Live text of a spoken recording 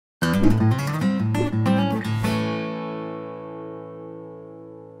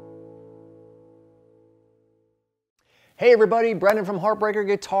Hey everybody, Brendan from Heartbreaker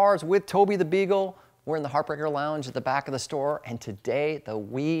Guitars with Toby the Beagle. We're in the Heartbreaker Lounge at the back of the store, and today the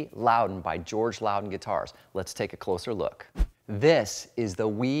wee Lowden by George Lowden Guitars. Let's take a closer look. This is the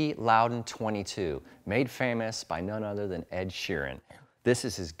wee Lowden 22, made famous by none other than Ed Sheeran. This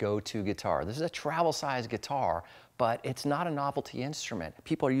is his go-to guitar. This is a travel-size guitar, but it's not a novelty instrument.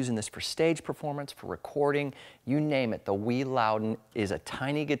 People are using this for stage performance, for recording, you name it. The wee Lowden is a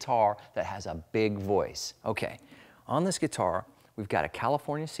tiny guitar that has a big voice. Okay. On this guitar, we've got a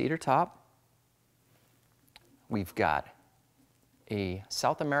California cedar top. We've got a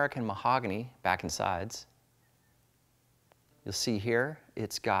South American mahogany back and sides. You'll see here,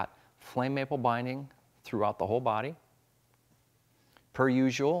 it's got flame maple binding throughout the whole body. Per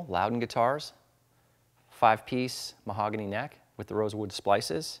usual, Lowden guitars, 5-piece mahogany neck with the rosewood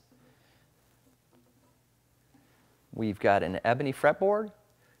splices. We've got an ebony fretboard.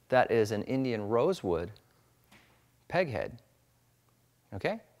 That is an Indian rosewood peg head,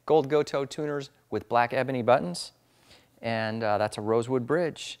 okay? Gold go-toe tuners with black ebony buttons, and that's a rosewood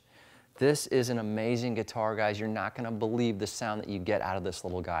bridge. This is an amazing guitar, guys. You're not gonna believe the sound that you get out of this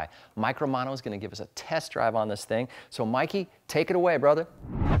little guy. Mike Romano is gonna give us a test drive on this thing. So Mikey, take it away, brother.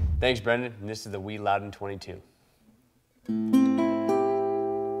 Thanks, Brendan. And this is the wee Lowden 22.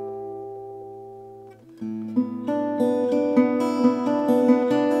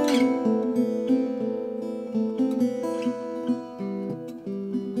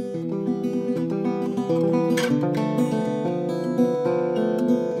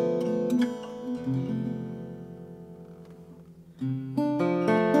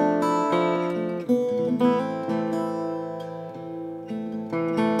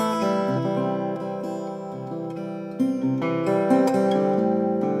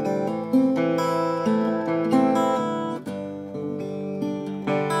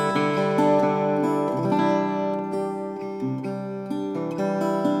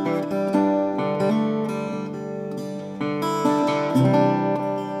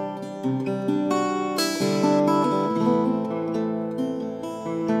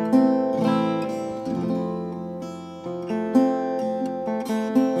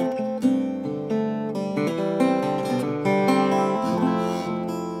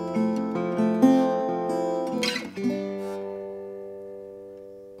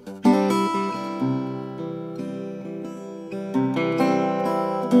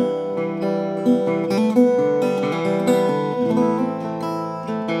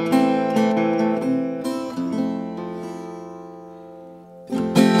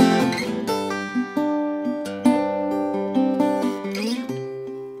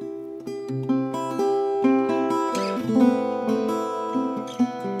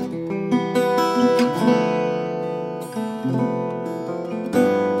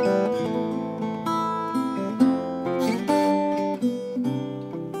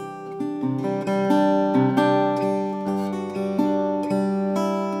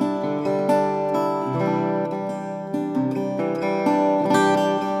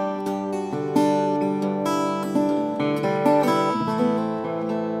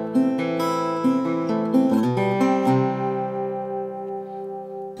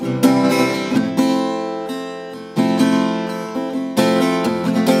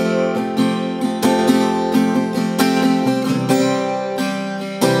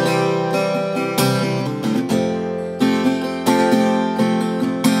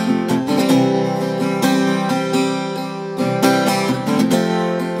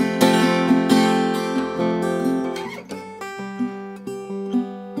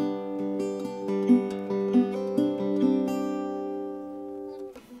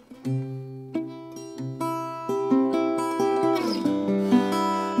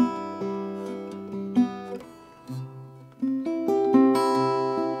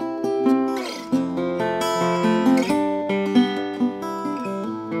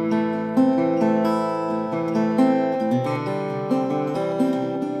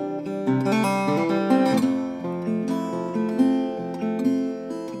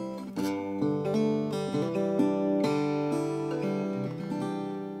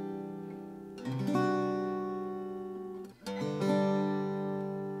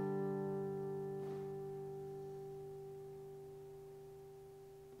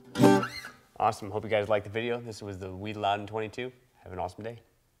 Awesome. Hope you guys liked the video. This was the wee Lowden 22. Have an awesome day.